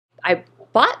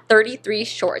bought 33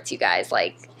 shorts, you guys.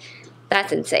 Like,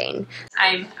 that's insane.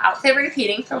 I'm outfit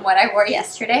repeating from what I wore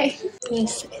yesterday.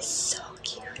 This is so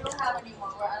cute.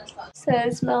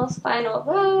 Says Mel's Final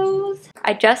Rose.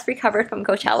 I just recovered from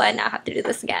Coachella and now I have to do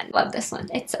this again. Love this one.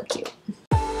 It's so cute.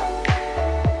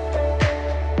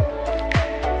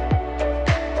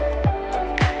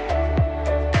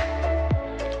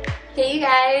 Hey you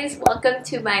guys, welcome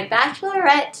to my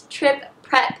Bachelorette trip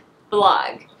prep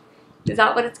vlog. Is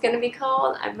that what it's going to be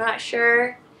called? I'm not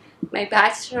sure. My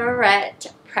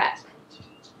Bachelorette prep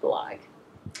vlog.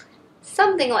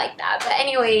 Something like that. But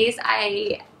anyways,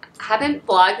 I haven't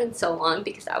vlogged in so long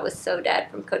because I was so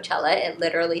dead from Coachella. It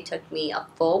literally took me a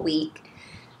full week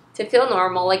to feel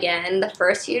normal again. The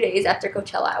first few days after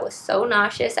Coachella, I was so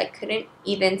nauseous. I couldn't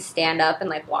even stand up and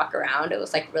like walk around. It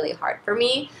was like really hard for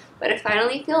me. But I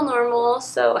finally feel normal.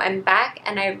 So I'm back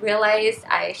and I realized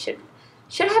I should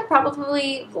have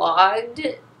probably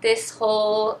vlogged this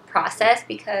whole process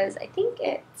because I think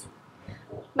it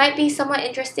might be somewhat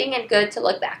interesting and good to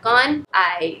look back on.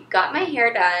 I got my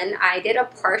hair done. I did a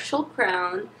partial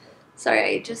crown.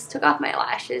 Sorry, I just took off my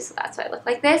lashes, so that's why I look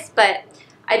like this. But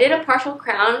I did a partial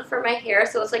crown for my hair,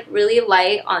 so it's like really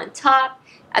light on top.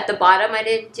 At the bottom I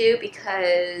didn't do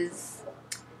because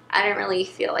I didn't really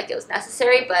feel like it was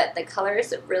necessary, but the color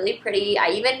is really pretty. I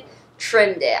even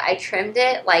trimmed it. I trimmed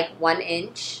it like 1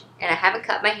 inch, and I haven't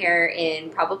cut my hair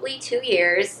in probably 2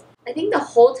 years. I think the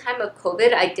whole time of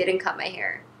COVID, I didn't cut my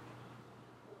hair.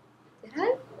 Did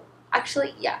I?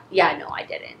 Actually, yeah, no, I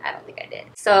didn't. I don't think I did.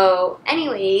 So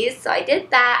anyways, so I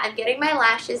did that. I'm getting my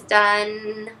lashes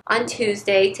done on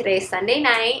Tuesday. Today's Sunday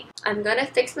night. I'm gonna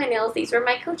fix my nails. These were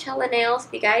my Coachella nails.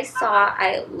 If you guys saw,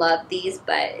 I love these,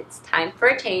 but it's time for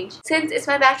a change. Since it's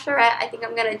my Bachelorette, I think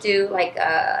I'm gonna do like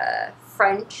a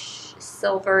French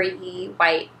silvery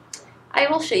white. I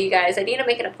will show you guys. I need to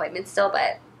make an appointment still,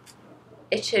 but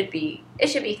it should be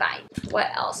fine. What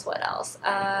else?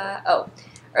 Oh,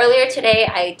 earlier today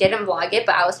I didn't vlog it,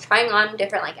 but I was trying on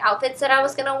different like outfits that I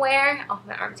was gonna wear. Oh,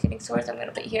 my arm's getting sore, so I'm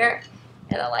gonna put it here,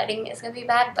 and the lighting is gonna be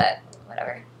bad, but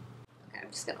whatever. Okay, I'm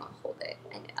just gonna hold it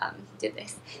and do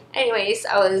this. Anyways,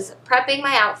 I was prepping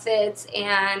my outfits,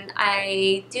 and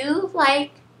I do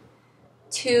like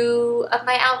 2 of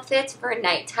my outfits for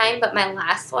nighttime, but my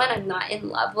last one I'm not in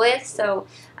love with, so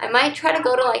I might try to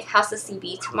go to like House of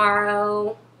CB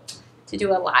tomorrow to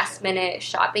do a last minute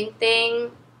shopping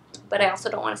thing, but I also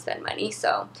don't want to spend money.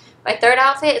 So my third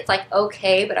outfit, it's like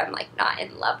okay, but I'm like not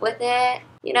in love with it,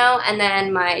 you know. And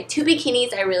then my 2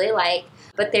 bikinis I really like,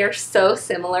 but they're so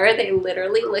similar. They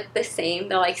literally look the same.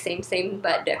 They're like same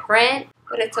but different,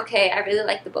 but it's okay. I really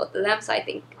like the both of them, so I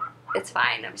think it's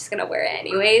fine. I'm just gonna wear it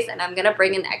anyways, and I'm gonna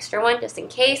bring an extra one just in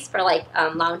case for like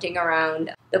lounging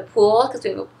around the pool, because we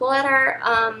have a pool at our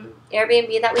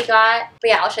Airbnb that we got. But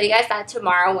yeah, I'll show you guys that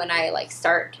tomorrow when I like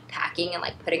start packing and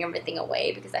like putting everything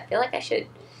away, because I feel like I should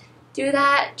do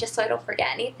that just so I don't forget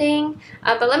anything.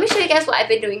 But let me show you guys what I've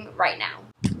been doing right now.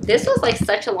 This was like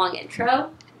such a long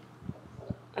intro.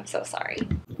 I'm so sorry.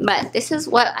 But this is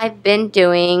what I've been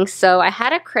doing. So I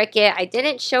had a Cricut. I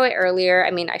didn't show it earlier.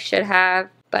 I mean, I should have,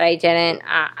 but I didn't.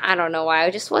 I don't know why. I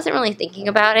just wasn't really thinking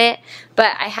about it.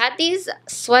 But I had these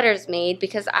sweaters made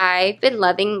because I've been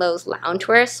loving those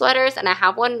loungewear sweaters. And I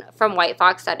have one from White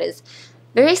Fox that is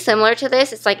very similar to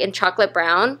this. It's like in chocolate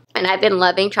brown. And I've been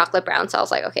loving chocolate brown. So I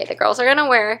was like, okay, the girls are going to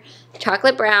wear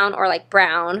chocolate brown or like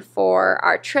brown for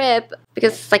our trip,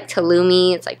 because it's like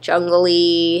Tulum-y. It's like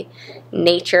jungle-y,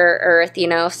 nature, earth, you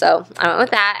know. So I went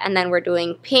with that. And then we're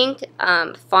doing pink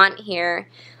font here.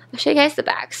 I'll show you guys the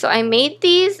back. So I made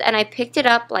these and I picked it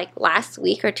up like last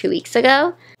week or 2 weeks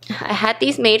ago. I had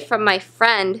these made from my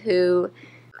friend who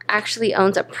actually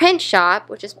owns a print shop,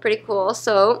 which is pretty cool.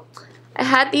 So I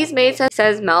had these made, so it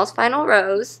says Mel's Final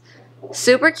Rose.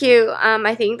 Super cute.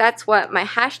 I think that's what my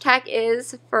hashtag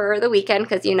is for the weekend,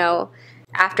 because you know,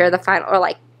 after the final, or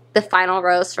like the final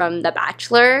rose from The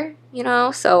Bachelor, you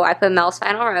know, so I put Mel's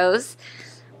Final Rose,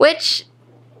 which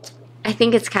I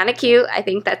think it's kind of cute. I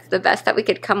think that's the best that we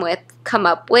could come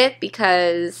up with,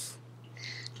 because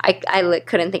I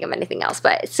couldn't think of anything else.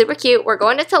 But it's super cute. We're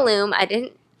going to Tulum.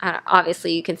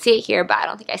 Obviously you can see it here, but I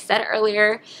don't think I said it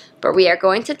earlier. But we are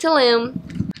going to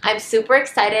Tulum. I'm super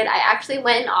excited. I actually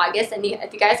went in August, and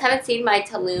if you guys haven't seen my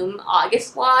Tulum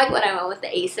August vlog when I went with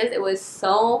the Aces, it was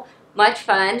so much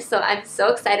fun. So I'm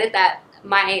so excited that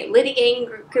my Liddy Gang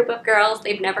group of girls,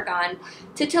 they've never gone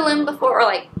to Tulum before, or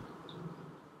like,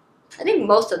 I think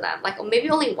most of them, like maybe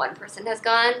only 1 person has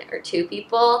gone, or 2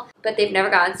 people, but they've never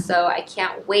gone, so I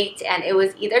can't wait. And it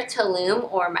was either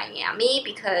Tulum or Miami,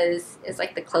 because it's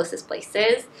like the closest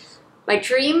places. My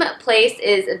dream place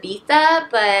is Ibiza,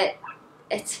 but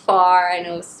it's far. I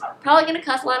know it's probably going to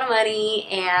cost a lot of money,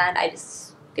 and I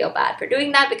just feel bad for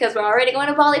doing that because we're already going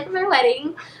to Bali for my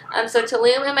wedding. So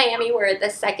Tulum and Miami were the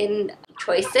second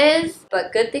choices,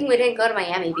 but good thing we didn't go to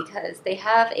Miami because they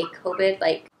have a COVID,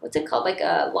 like, what's it called, like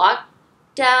a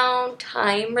lockdown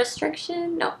time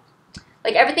restriction? No.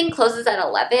 Like, everything closes at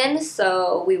 11,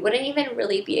 so we wouldn't even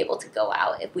really be able to go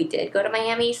out if we did go to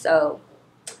Miami, so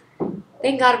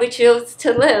thank God we chose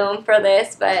Tulum for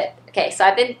this. But, okay, so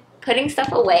I've been putting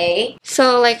stuff away.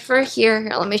 So, like, for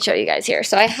here, let me show you guys here.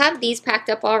 So, I have these packed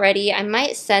up already. I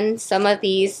might send some of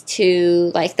these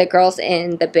to, like, the girls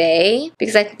in the Bay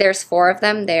because I think there's 4 of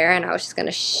them there, and I was just going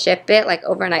to ship it, like,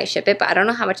 overnight ship it, but I don't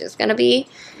know how much it's going to be.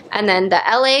 And then the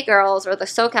LA girls, or the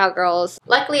SoCal girls,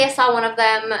 luckily I saw one of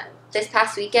them this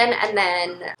past weekend, and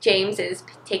then James is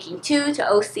taking 2 to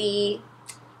OC,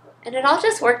 and it all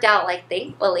just worked out, like,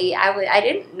 thankfully. I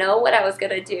didn't know what I was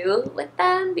gonna do with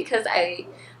them because I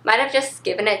might have just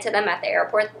given it to them at the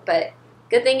airport, but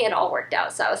good thing it all worked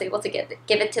out. So I was able to give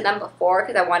it to them before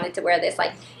because I wanted to wear this,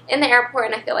 like, in the airport,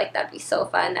 and I feel like that'd be so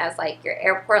fun as, like, your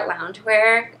airport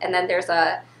loungewear. And then there's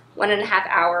a 1.5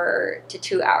 hour to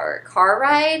 2 hour car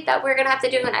ride that we're gonna have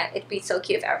to do, and it'd be so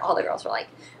cute if all the girls were, like,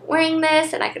 wearing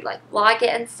this, and I could, like, vlog it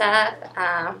and stuff.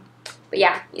 But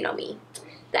yeah, you know me,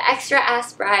 the extra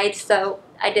ass bride, so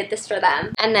I did this for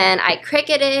them. And then I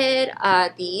cricketed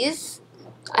these.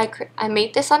 I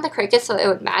made this on the Cricut so it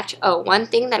would match. Oh, one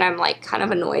thing that I'm, like, kind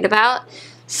of annoyed about.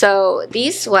 So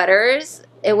these sweaters,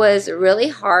 it was really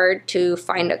hard to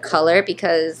find a color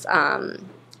because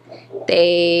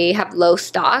they have low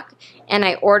stock, and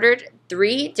I ordered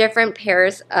 3 different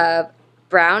pairs of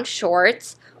brown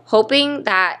shorts hoping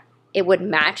that it would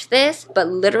match this, but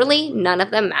literally none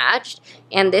of them matched,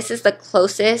 and this is the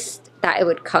closest that it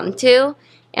would come to,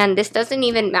 and this doesn't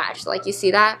even match. Like, you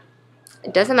see that?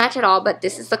 It doesn't match at all, but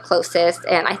this is the closest,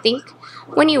 and I think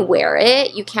when you wear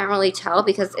it, you can't really tell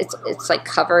because it's like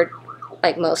covered,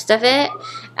 like, most of it,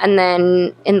 and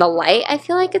then in the light, I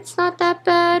feel like it's not that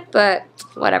bad, but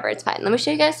whatever, it's fine. Let me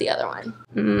show you guys the other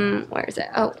one. Where is it?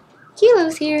 Oh,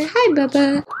 Kilo's here. Hi,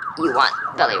 Bubba. You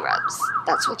want belly rubs.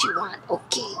 That's what you want.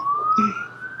 Okay.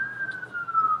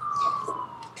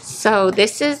 So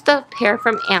this is the pair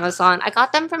from Amazon. I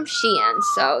got them from Shein,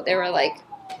 so they were, like,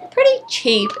 pretty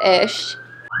cheap-ish.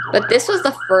 But this was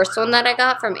the first one that I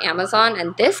got from Amazon,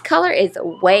 and this color is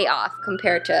way off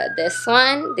compared to this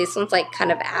one. This one's, like,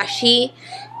 kind of ashy,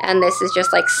 and this is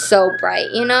just, like, so bright,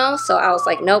 you know? So I was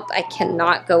like, nope, I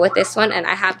cannot go with this one. And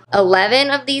I have 11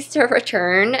 of these to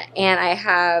return, and I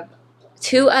have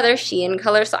 2 other Shein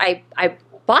colors. So I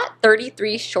bought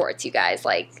 33 shorts, you guys.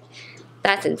 Like,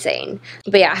 that's insane.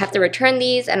 But yeah, I have to return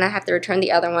these, and I have to return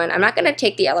the other one. I'm not going to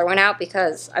take the other one out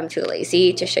because I'm too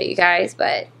lazy to show you guys,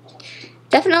 but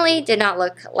definitely did not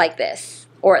look like this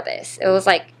or this. It was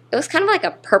kind of like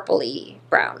a purpley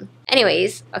brown.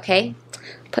 Anyways, okay,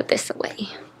 put this away.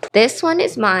 This one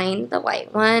is mine, the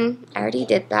white one. I already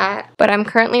did that. But I'm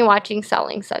currently watching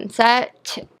Selling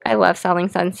Sunset. I love Selling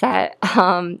Sunset.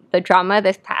 The drama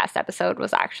this past episode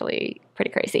was actually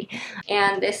pretty crazy.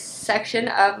 And this section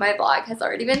of my vlog has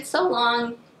already been so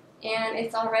long, and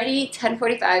it's already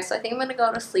 10:45, so I think I'm gonna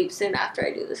go to sleep soon after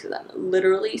I do this because I'm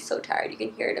literally so tired. You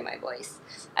can hear it in my voice.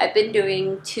 I've been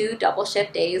doing 2 double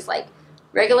shift days, like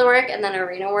regular work and then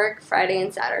arena work Friday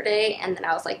and Saturday, and then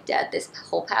I was, like, dead this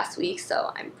whole past week,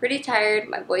 so I'm pretty tired.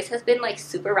 My voice has been, like,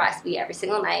 super raspy every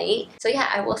single night. So yeah,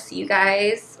 I will see you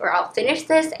guys, or I'll finish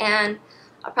this, and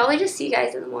I'll probably just see you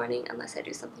guys in the morning unless I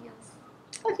do something else.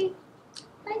 Okay,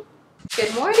 bye.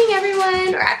 Good morning,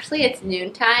 everyone, or actually it's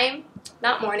noontime.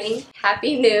 Not morning.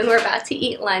 Happy noon. We're about to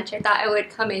eat lunch. I thought I would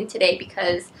come in today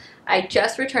because I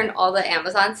just returned all the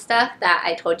Amazon stuff that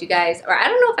I told you guys, or I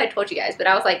don't know if I told you guys, but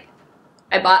I was like,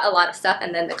 I bought a lot of stuff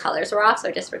and then the colors were off, so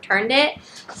I just returned it.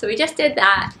 So we just did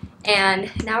that, and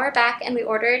now we're back, and we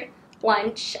ordered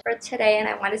lunch for today, and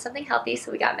I wanted something healthy, so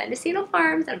we got Mendocino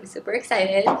Farms, and I'm super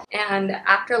excited. And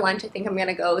after lunch, I think I'm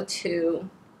gonna go to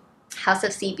House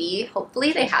of CB.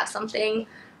 Hopefully they have something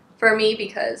for me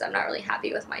because I'm not really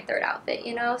happy with my 3rd outfit,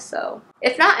 you know? So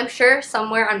if not, I'm sure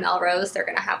somewhere on Melrose they're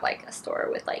gonna have, like, a store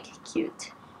with, like,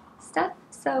 cute stuff.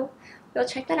 So we'll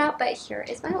check that out, but here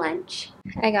is my lunch.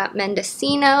 I got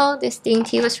Mendocino. This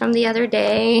dainty was from the other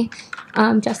day.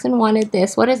 Justin wanted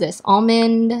this. What is this?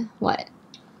 Almond what?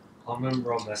 Almond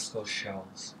romesco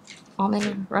shells.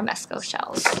 Almond romesco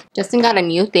shells. Justin got a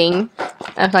new thing.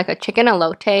 It's like a chicken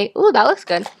elote. Ooh, that looks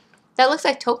good. That looks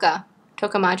like toca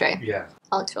madre. Yeah.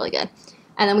 That looks really good.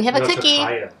 And then we have a cookie.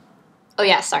 Takaya. Oh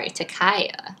yeah, sorry,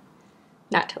 takaya,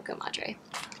 not toca madre.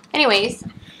 Anyways,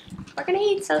 we're gonna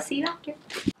eat, so see you after.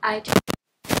 I just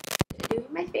doing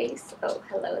my face. Oh,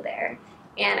 hello there.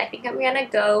 And I think I'm gonna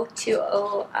go to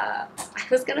I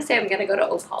was gonna say I'm gonna go to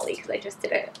Opali because I just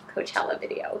did a Coachella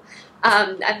video.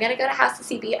 I'm gonna go to House of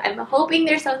CB. I'm hoping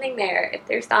there's something there. If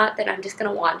there's not, then I'm just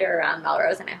gonna wander around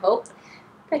Melrose, and I hope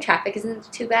the traffic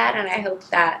isn't too bad, and I hope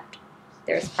that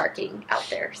there's parking out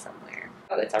there somewhere.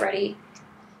 Oh, it's already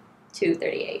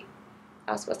 2:38.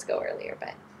 I was supposed to go earlier,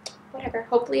 but whatever.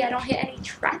 Hopefully I don't hit any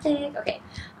traffic. Okay,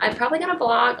 I'm probably gonna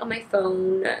vlog on my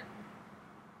phone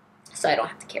so I don't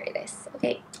have to carry this.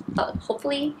 Okay,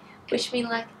 hopefully, wish me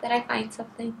luck that I find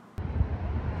something.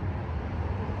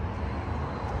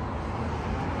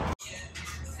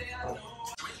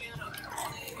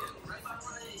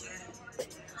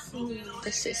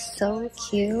 This is so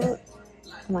cute. Oh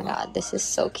my god, this is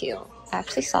so cute. I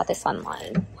actually saw this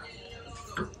online.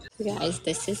 You guys,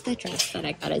 this is the dress that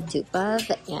I got a dupe of,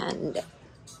 and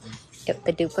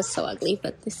the dupe was so ugly,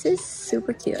 but this is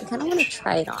super cute. I kind of want to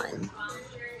try it on.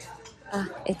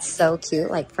 It's so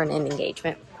cute, like for an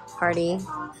engagement party.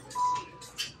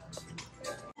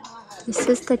 This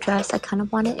is the dress. I kind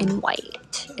of want it in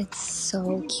white. It's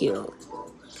so cute.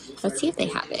 Let's see if they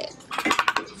have it.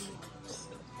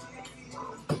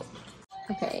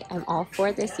 Okay, I'm all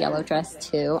for this yellow dress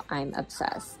too. I'm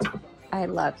obsessed. I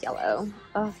love yellow.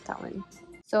 Oh, that one.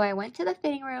 So I went to the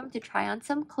fitting room to try on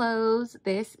some clothes.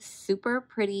 This super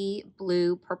pretty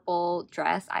blue purple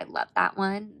dress. I love that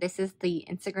one. This is the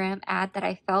Instagram ad that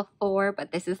I fell for,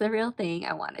 but this is the real thing.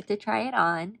 I wanted to try it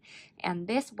on. And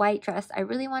this white dress, I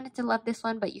really wanted to love this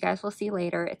one, but you guys will see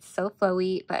later. It's so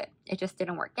flowy, but it just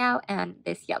didn't work out. And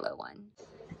this yellow one.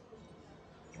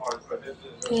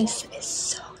 This is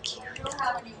so cute.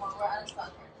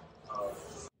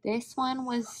 This one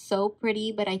was so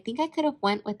pretty, but I think I could have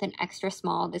went with an extra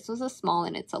small. This was a small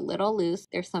and it's a little loose.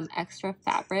 There's some extra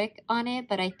fabric on it,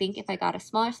 but I think if I got a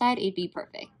smaller side, it'd be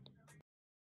perfect.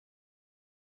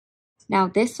 Now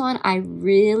this one I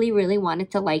really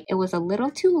wanted to like. It was a little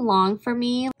too long for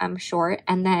me. I'm short,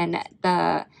 and then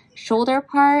the shoulder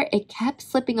part, it kept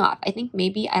slipping off. I think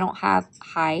maybe I don't have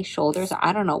high shoulders, or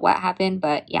I don't know what happened,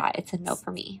 but yeah, it's a no for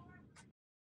me.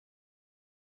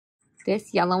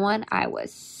 This yellow one, I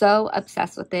was so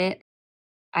obsessed with it.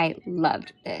 I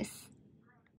loved this.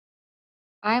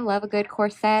 I love a good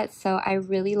corset, so I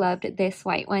really loved this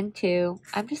white one too.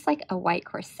 I'm just like a white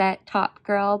corset top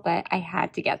girl, but I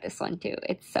had to get this one too.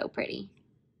 It's so pretty.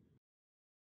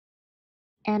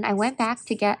 And I went back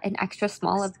to get an extra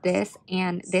small of this,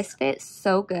 and this fits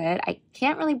so good. I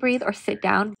can't really breathe or sit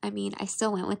down. I mean, I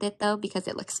still went with it though because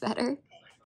it looks better.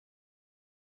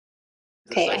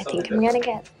 Okay, I think I'm gonna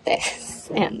get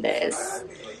this and this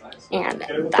and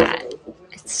that.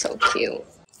 It's so cute.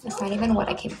 It's not even what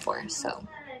I came for, so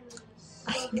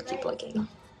I can keep looking.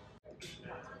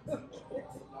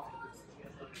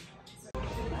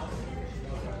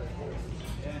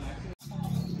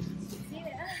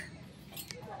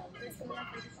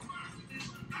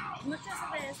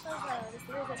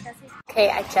 Okay,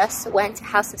 I just went to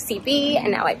House of CB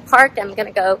and now I parked. I'm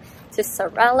gonna go to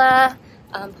Sorella.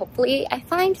 Hopefully I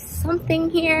find something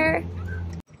here.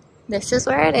 This is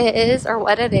where it is, or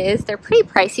what it is. They're pretty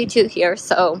pricey too here,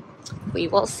 so we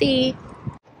will see.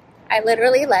 I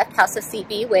literally left House of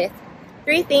CB with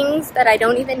 3 things that I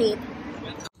don't even need.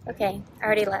 Okay, I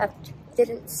already left.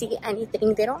 Didn't see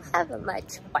anything. They don't have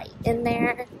much white in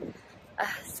there.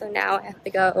 So now I have to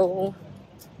go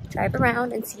drive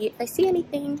around and see if I see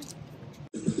anything.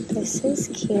 This is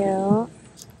cute.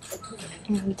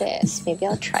 And this. Maybe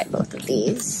I'll try both of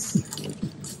these.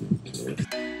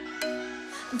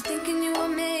 I'm thinking you were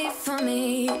made for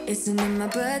me. Isn't it my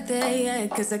birthday yet?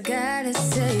 Cause I gotta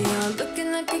say, you're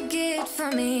looking like a gift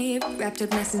for me. Wrapped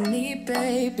up nice and neat,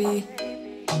 baby.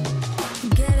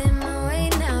 Get in my way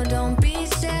now, don't be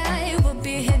shy. We'll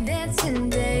be here dancing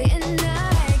day and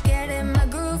night. Get in my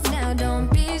groove now, don't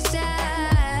be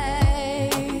shy.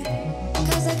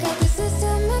 Cause I got this list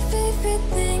of my favorite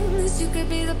things. You could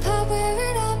be the part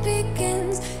where it all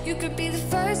begins. You could be the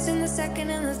first and the second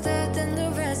and the third and the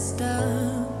rest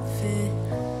of it.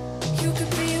 You could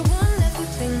be one of the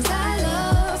things I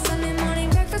love. Sunday morning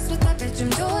breakfast with our bedroom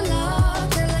door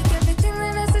locked. You're like everything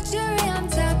that has a cherry on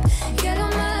top. Get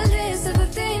on my list of the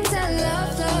things I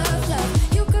love, love,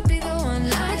 love. You could be the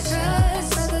one I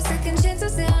trust. All the second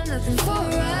chances, they are nothing for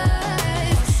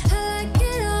us. I like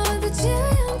it all with the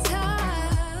cherry on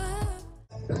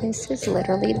top. This is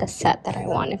literally the set that I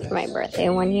wanted for my birthday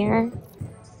one year.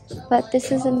 But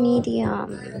this is a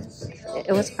medium.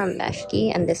 It was from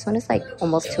Meshki, and this one is like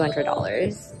almost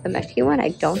 $200. The Meshki one I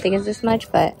don't think is this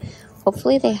much, but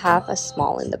hopefully they have a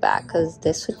small in the back because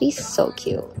this would be so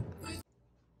cute.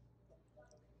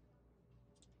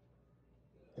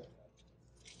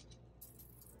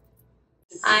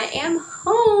 I am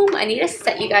home. I need to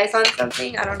set you guys on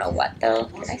something. I don't know what though.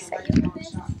 Can I set you on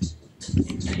this?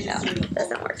 No, it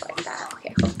doesn't work like that.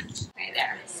 Okay, hold on. Right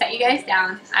there. Set you guys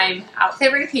down. I'm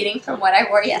outfit repeating from what I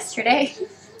wore yesterday,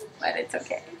 but it's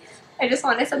okay. I just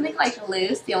wanted something like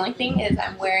loose. The only thing is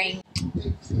I'm wearing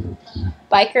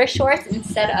biker shorts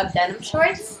instead of denim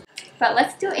shorts. But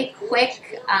let's do a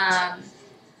quick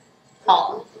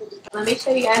haul. Let me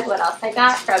show you guys what else I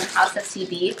got from House of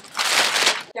CB.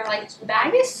 They're like, the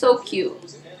bag is so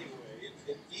cute.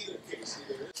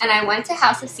 And I went to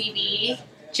House of CB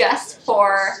just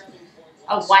for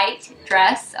a white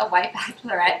dress, a white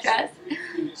bachelorette dress.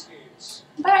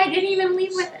 But I didn't even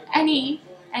leave with any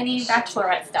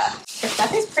bachelorette stuff. The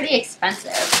stuff is pretty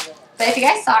expensive. But if you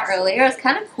guys saw earlier, it's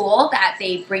kind of cool that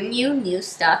they bring you new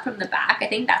stuff from the back. I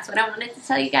think that's what I wanted to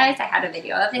tell you guys. I had a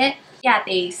video of it. Yeah,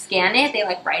 they scan it, they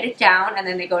like write it down, and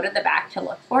then they go to the back to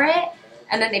look for it.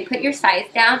 And then they put your size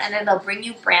down, and then they'll bring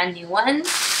you brand new ones,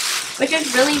 which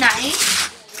is really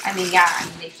nice. I mean, yeah, I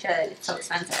mean, they should. It's so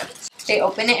expensive. They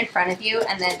open it in front of you,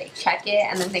 and then they check it,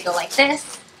 and then they go like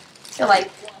this. They're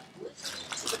like,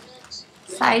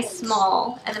 size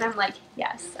small. And then I'm like,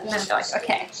 yes. And then they're like,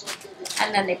 okay.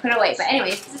 And then they put it away. But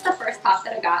anyways, this is the first top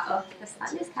that I got. Oh, the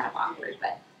sun is kind of awkward,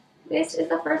 but this is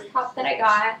the first top that I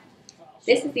got.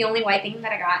 This is the only white thing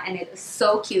that I got, and it is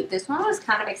so cute. This one was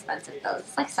kind of expensive, though.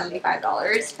 It's like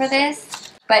 $75 for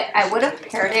this. But I would have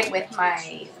paired it with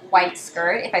my white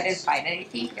skirt if I didn't find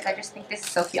anything, because I just think this is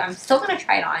so cute. I'm still going to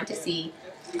try it on to see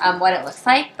what it looks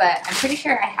like, but I'm pretty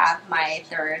sure I have my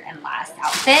third and last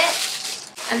outfit.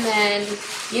 And then,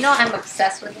 you know, I'm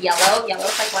obsessed with yellow. Yellow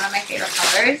is like one of my favorite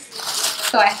colors.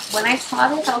 So when I saw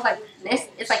this, I was like, this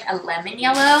is like a lemon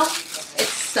yellow.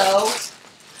 It's so...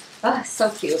 oh, so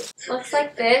cute. Looks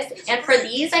like this. And for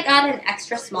these, I got an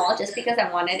extra small just because I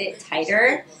wanted it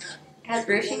tighter. It has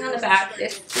ruching on the back.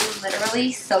 This is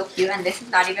literally so cute. And this is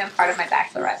not even part of my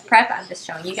bachelorette prep. I'm just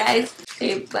showing you guys.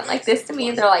 They went like this to me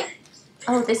and they're like,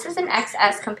 oh, this is an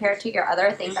XS compared to your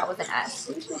other thing that was an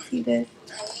S. You should see this.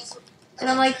 And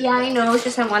I'm like, yeah, I know. It's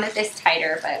just I wanted this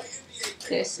tighter, but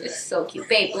this is so cute.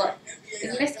 Babe, look.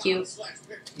 Isn't this cute?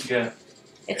 Yeah.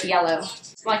 It's yellow.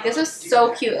 Like, this is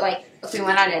so cute. Like, if we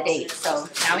went on a date, so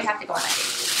now we have to go on a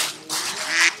date.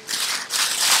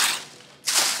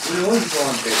 We always go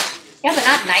on dates. Yeah, but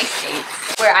not nice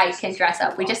dates where I can dress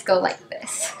up. We just go like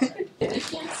this.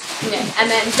 Yeah. And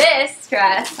then this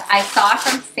dress I saw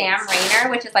from Sam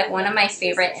Rainer, which is like one of my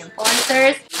favorite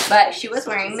influencers. But she was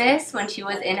wearing this when she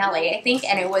was in LA, I think,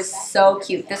 and it was so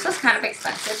cute. This was kind of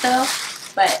expensive though,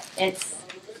 but it's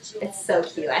so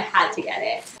cute. I had to get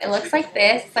it. It looks like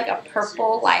this. It's like a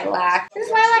purple lilac. This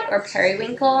is lilac or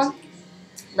periwinkle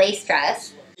lace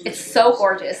dress. It's so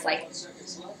gorgeous. Like,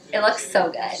 it looks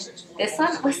so good. This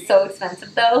one was so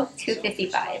expensive though.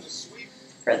 $255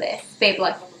 for this. Babe,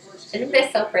 look. Isn't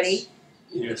this so pretty?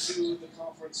 Yes.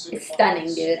 It's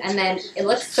stunning, dude. And then it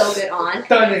looks so good on.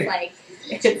 Stunning.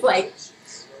 It's like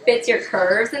fits your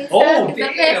curves and stuff. Oh, Look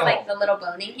at damn. this, like the little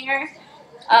boning here.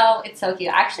 Oh, it's so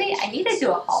cute. Actually, I need to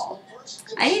do a haul.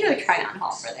 I need to do a try-on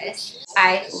haul for this.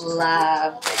 I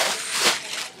love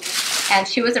this. And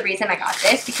she was the reason I got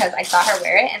this because I saw her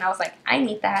wear it and I was like, I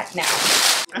need that now.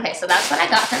 Okay, so that's what I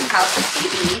got from House of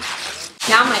CB.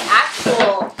 Now my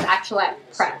actual Bachelorette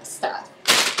prep stuff.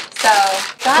 So,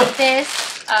 got this.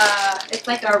 It's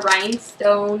like a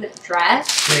rhinestone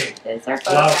dress. Hey, There's our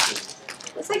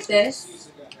photograph. Looks like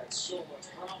this.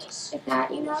 Like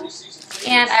that, you know?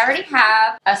 And I already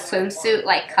have a swimsuit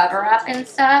like cover up and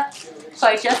stuff. So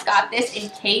I just got this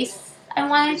in case I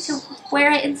wanted to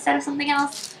wear it instead of something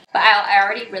else. But I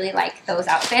already really like those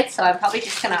outfits. So I'm probably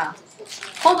just gonna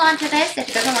hold on to this if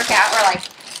it doesn't work out, or like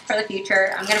for the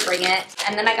future, I'm gonna bring it.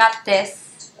 And then I got this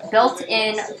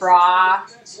built-in bra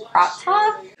crop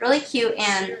top. Really cute,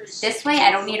 and this way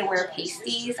I don't need to wear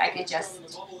pasties. I could just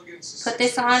put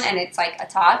this on and it's like a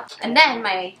top. And then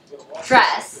my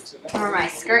dress, or my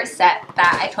skirt set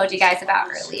that I told you guys about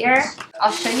earlier,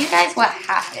 I'll show you guys what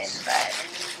happened, but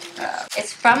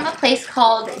it's from a place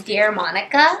called Dear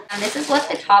Monica, and this is what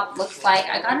the top looks like.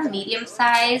 I got a medium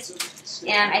size,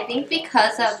 and I think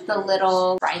because of the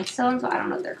little rhinestones, I don't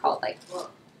know what they're called, like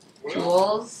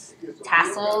jewels,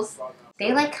 tassels,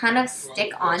 they like kind of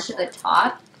stick onto the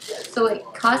top, so it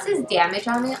causes damage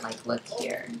on it. Like, look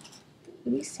here.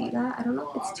 Can you see that? I don't know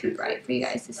if it's too bright for you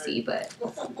guys to see, but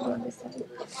let's go on this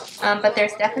side. But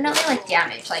there's definitely like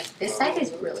damage. Like, this side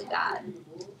is really bad.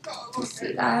 You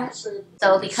see that?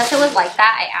 So because it was like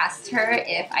that, I asked her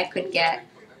if I could get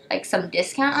like some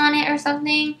discount on it or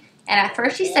something. And at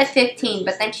first she said 15,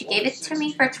 but then she gave it to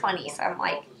me for 20. So I'm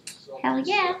like, Hell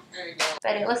yeah.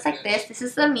 But it looks like this. This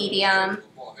is the medium.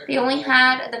 They only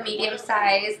had the medium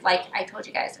size, like I told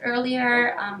you guys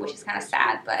earlier, which is kind of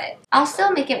sad, but I'll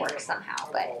still make it work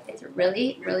somehow. But it's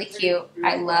really, really cute.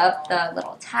 I love the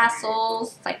little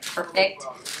tassels. It's like perfect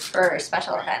for a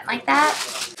special event like that.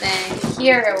 Then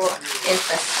here is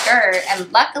the skirt,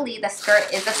 and luckily the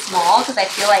skirt is a small because I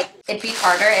feel like it'd be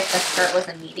harder if the skirt was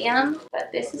a medium. But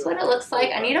this is what it looks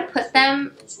like. I need to put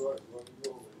them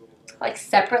like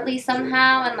separately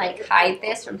somehow and like hide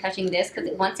this from touching this, because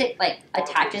once it like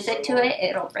attaches it to it,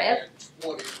 it'll rip.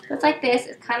 So it's like this.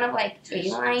 It's kind of like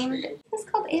A-lined. It's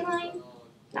called A-line?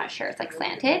 Not sure. It's like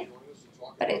slanted,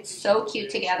 but it's so cute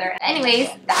together. Anyways,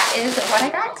 that is what I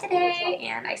got today,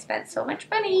 and I spent so much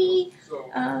money.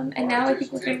 And now I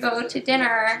think we're gonna go to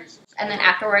dinner, and then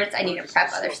afterwards I need to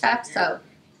prep other stuff. So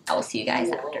I will see you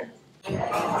guys after.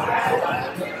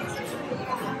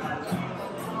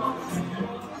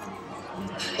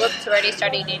 Whoops, already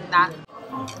started eating that.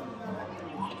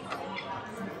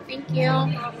 Thank you.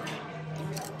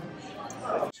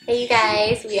 Hey you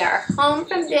guys, we are home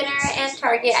from dinner and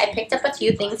Target. I picked up a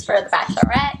few things for the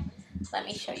Bachelorette. Let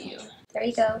me show you. There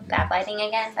you go. Bad lighting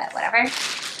again, but whatever.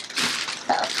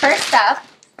 So first up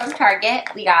from Target,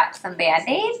 we got some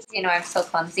Band-Aids. You know I'm so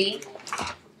clumsy.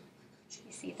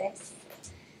 You see this?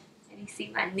 And you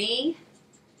see my knee?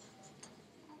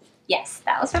 Yes,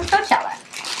 that was from Coachella.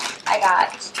 I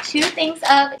got 2 things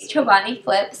of Chobani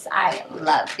flips. I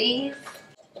love these.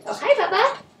 Oh, hi,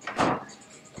 Bubba.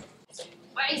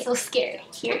 Why are you so scared?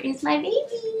 Here is my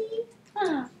baby.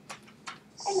 Oh,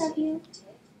 I love you.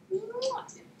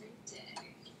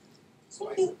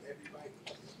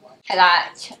 I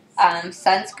got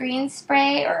sunscreen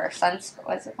spray, or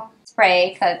what's it called?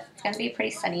 Spray, because it's going to be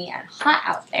pretty sunny and hot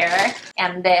out there.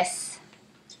 And this,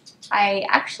 I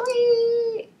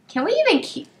actually... Can we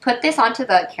even put this onto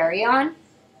the carry-on?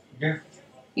 Yeah.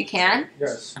 You can? Yeah,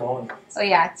 it's small enough. Oh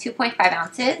yeah, 2.5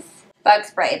 ounces. Bug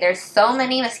spray. There's so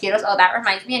many mosquitoes. Oh, that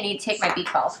reminds me, I need to take my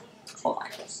B12. Hold on.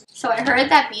 So I heard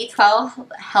that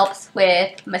B12 helps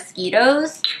with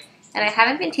mosquitoes, and I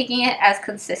haven't been taking it as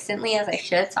consistently as I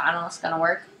should, so I don't know if it's going to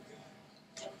work.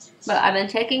 But I've been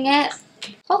taking it.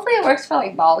 Hopefully it works for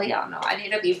like Bali. I don't know. I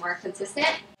need to be more consistent.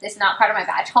 This is not part of my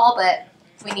batch haul, but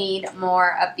we need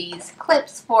more of these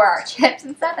clips for our chips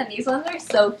and stuff, and these ones are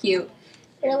so cute.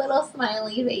 They're little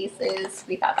smiley faces.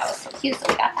 We thought that was so cute, so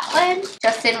we got that one.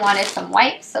 Justin wanted some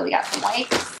wipes, so we got some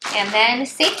wipes. And then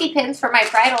safety pins for my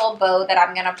bridal bow that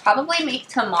I'm gonna probably make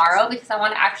tomorrow, because I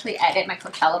want to actually edit my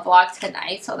Coachella vlog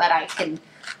tonight so that I can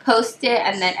post it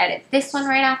and then edit this one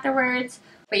right afterwards.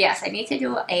 But yes, I need to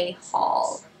do a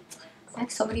haul. I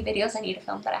have so many videos I need to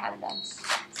film that I haven't done.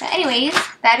 So anyways,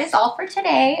 that is all for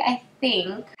today, I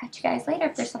think. Catch you guys later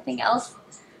if there's something else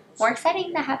more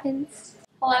exciting that happens.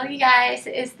 Hello you guys,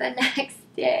 it is the next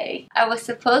day. I was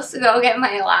supposed to go get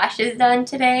my lashes done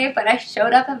today, but I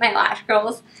showed up at my lash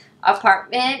girl's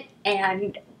apartment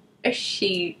and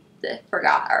she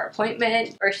forgot our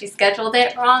appointment, or she scheduled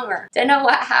it wrong, or don't know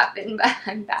what happened, but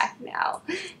I'm back now.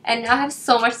 And now I have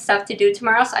so much stuff to do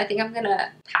tomorrow, so I think I'm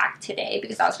gonna pack today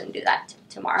because I was gonna do that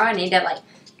tomorrow. I need to like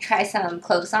try some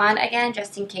clothes on again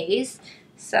just in case.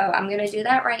 So I'm gonna do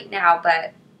that right now,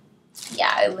 but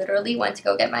yeah, I literally went to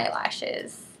go get my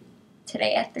lashes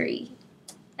today at 3.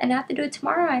 And I have to do it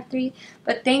tomorrow at 3.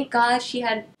 But thank God she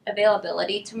had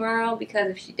availability tomorrow,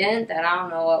 because if she didn't, then I don't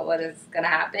know what is going to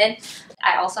happen.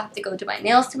 I also have to go do my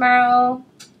nails tomorrow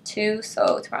too.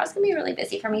 So tomorrow's going to be really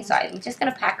busy for me. So I'm just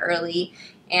going to pack early.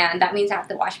 And that means I have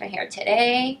to wash my hair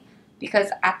today,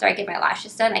 because after I get my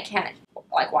lashes done, I can't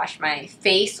like wash my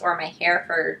face or my hair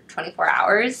for 24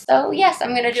 hours. So yes, I'm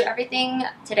going to do everything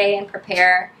today and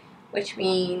prepare, which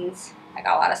means I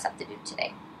got a lot of stuff to do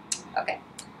today. Okay.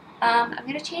 I'm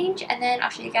going to change, and then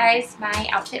I'll show you guys my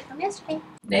outfit from yesterday.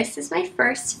 This is my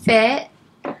first fit.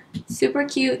 Super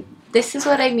cute. This is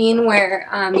what I mean where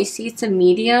you see it's a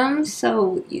medium,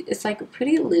 so it's like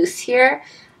pretty loose here.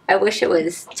 I wish it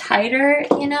was tighter,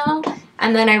 you know?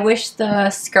 And then I wish the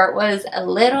skirt was a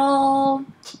little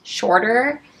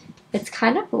shorter. It's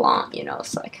kind of long, you know,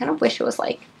 so I kind of wish it was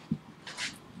like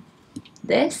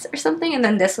this or something, and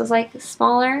then this was like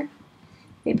smaller.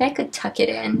 Maybe I could tuck it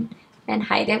in and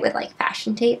hide it with like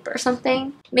fashion tape or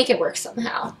something. Make it work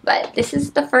somehow. But this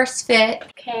is the first fit.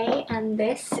 Okay, and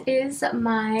this is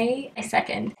my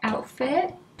second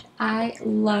outfit. I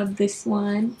love this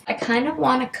one. I kind of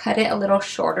want to cut it a little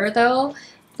shorter though,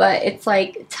 but it's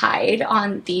like tied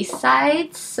on these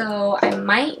sides, so I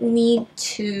might need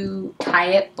to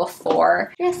tie it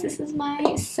before. Yes, this is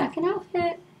my second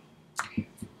outfit.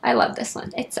 I love this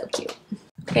one. It's so cute.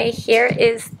 Okay, here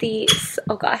is the,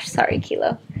 oh gosh, sorry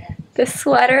Kilo. the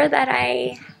sweater that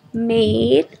I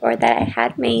made, or that I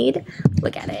had made.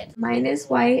 Look at it. Mine is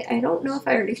white. I don't know if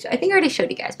I already I think I already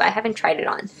showed you guys, but I haven't tried it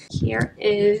on. Here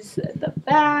is the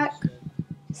back.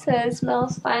 It says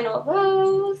Mel's Final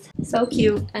Rose. So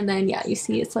cute. And then yeah, you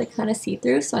see it's like kind of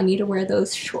see-through, so I need to wear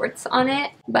those shorts on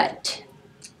it, but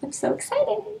I'm so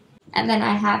excited. And then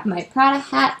I have my Prada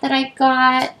hat that I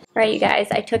got. Right, you guys,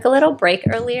 I took a little break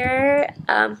earlier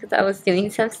because I was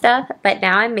doing some stuff, but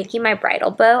now I'm making my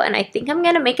bridal bow, and I think I'm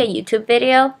going to make a YouTube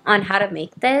video on how to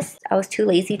make this. I was too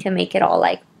lazy to make it all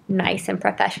like nice and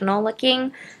professional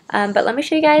looking, but let me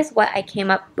show you guys what I came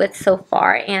up with so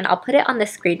far, and I'll put it on the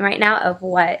screen right now of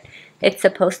what it's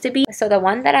supposed to be. So the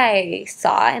one that I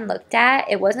saw and looked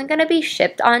at, it wasn't going to be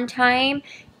shipped on time,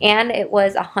 and it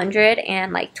was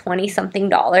 $120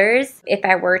 something if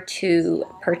I were to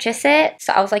purchase it.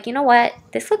 So I was like, you know what?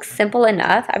 This looks simple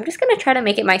enough. I'm just gonna try to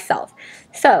make it myself.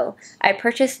 So I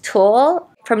purchased tulle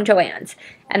from Joann's,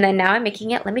 and then now I'm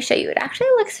making it. Let me show you. It actually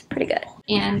looks pretty good.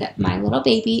 And my little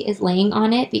baby is laying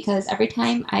on it because every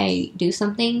time I do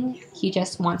something, he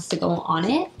just wants to go on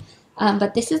it.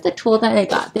 But this is the tulle that I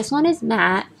got. This one is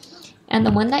matte, and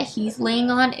the one that he's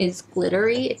laying on is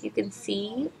glittery, if you can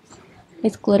see.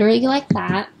 It's glittery like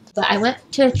that, but I went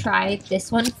to try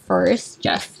this one first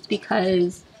just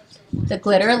because the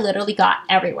glitter literally got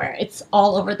everywhere. It's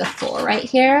all over the floor right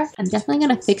here. I'm definitely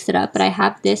going to fix it up, but I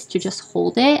have this to just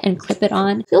hold it and clip it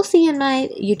on. You'll see in my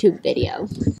YouTube video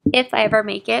if I ever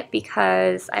make it,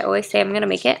 because I always say I'm going to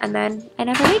make it and then I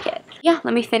never make it. Yeah,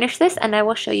 let me finish this and I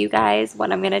will show you guys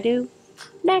what I'm going to do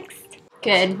next.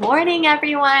 Good morning,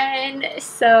 everyone.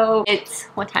 So it's,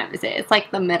 what time is it? It's like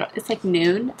the middle, it's like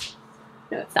noon.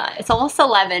 No, it's not. It's almost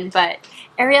 11, but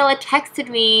Ariella texted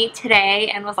me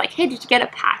today and was like, hey, did you get a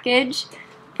package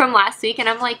from last week? And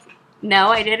I'm like, no,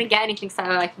 I didn't get anything. So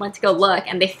I like went to go look,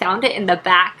 and they found it in the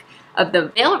back of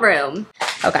the mail room.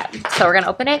 Okay, so we're gonna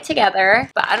open it together.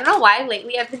 But I don't know why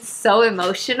lately I've been so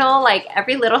emotional. Like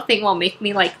every little thing will make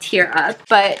me like tear up.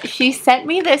 But she sent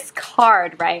me this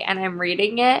card, right? And I'm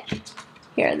reading it.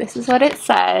 Here, this is what it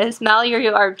says. Mel,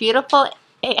 you are beautiful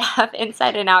AF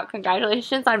inside and out.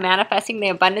 Congratulations on manifesting the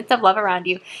abundance of love around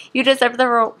you. You deserve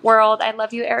the world. I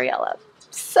love you, Ariella.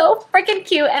 So freaking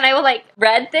cute. And I like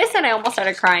read this and I almost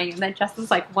started crying. And then Justin's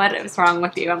like, what is wrong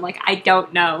with you? I'm like, I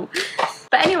don't know.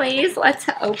 But anyways, let's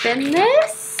open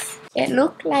this. It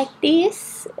looked like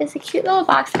this. It's a cute little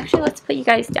box. Actually, let's put you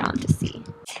guys down to see.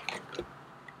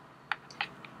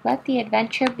 Let the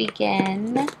adventure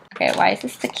begin. Okay, why is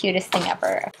this the cutest thing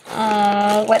ever?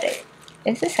 What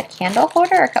is this, a candle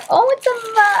holder or a cup? Oh, it's a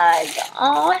mug.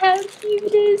 Oh, how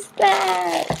cute is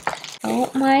that? Oh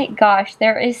my gosh,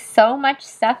 there is so much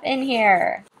stuff in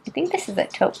here. I think this is a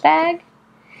tote bag,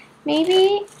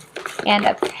 maybe, and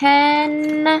a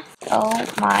pen. Oh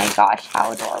my gosh,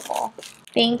 how adorable.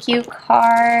 Thank you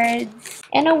cards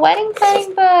and a wedding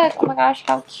planning book. Oh my gosh,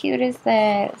 how cute is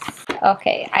this?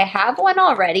 Okay, I have one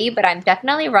already, but I'm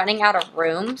definitely running out of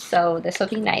room, so this will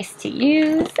be nice to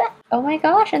use. Oh my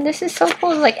gosh, and this is so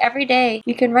cool. Like every day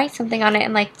you can write something on it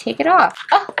and like take it off.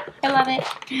 Oh, I love it.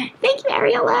 Thank you,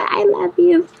 Ariella. I love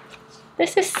you.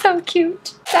 This is so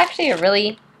cute. It's actually a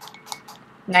really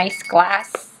nice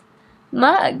glass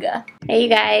mug. Hey you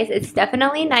guys, it's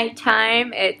definitely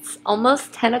nighttime. It's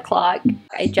almost 10 o'clock.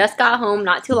 I just got home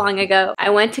not too long ago. I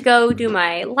went to go do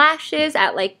my lashes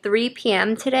at like 3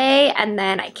 p.m. today, and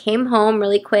then I came home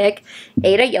really quick,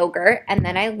 ate a yogurt, and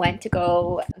then I went to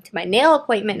go to my nail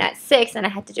appointment at 6, and I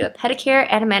had to do a pedicure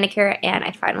and a manicure, and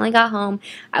I finally got home.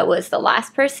 I was the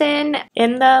last person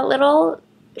in the little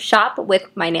shop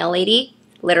with my nail lady.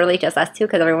 Literally just us two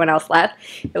because everyone else left.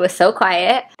 It was so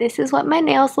quiet. This is what my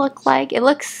nails look like. It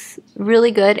looks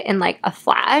really good in like a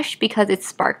flash because it's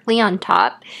sparkly on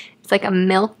top. It's like a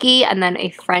milky and then a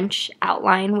French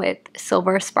outline with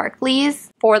silver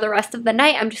sparklies. For the rest of the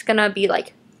night, I'm just gonna be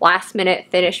like last minute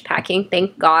finish packing.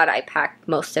 Thank God I packed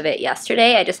most of it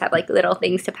yesterday. I just have like little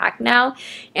things to pack now.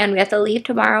 And we have to leave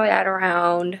tomorrow at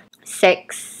around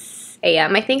 6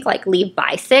 a.m. I think, like leave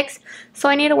by 6. So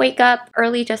I need to wake up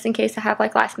early just in case I have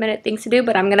like last minute things to do,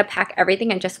 but I'm gonna pack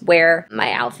everything and just wear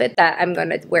my outfit that I'm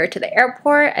gonna wear to the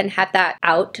airport and have that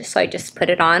out, so I just put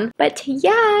it on. But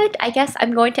yeah, I guess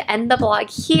I'm going to end the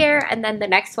vlog here, and then the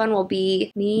next one will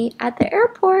be me at the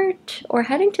airport or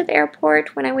heading to the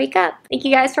airport when I wake up. Thank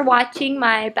you guys for watching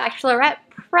my Bachelorette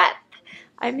prep.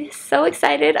 I'm so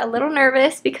excited, a little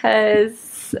nervous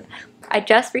because I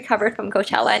just recovered from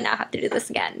Coachella and now have to do this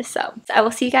again. So I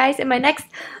will see you guys in my next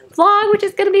vlog, which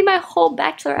is going to be my whole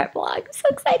Bachelorette vlog. I'm so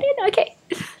excited. Okay,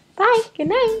 bye. Good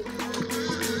night.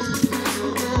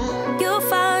 You'll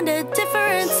find a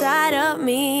different side of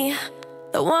me.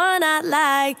 the one I'd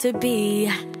like to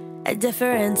be, a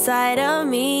different side of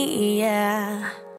me, yeah.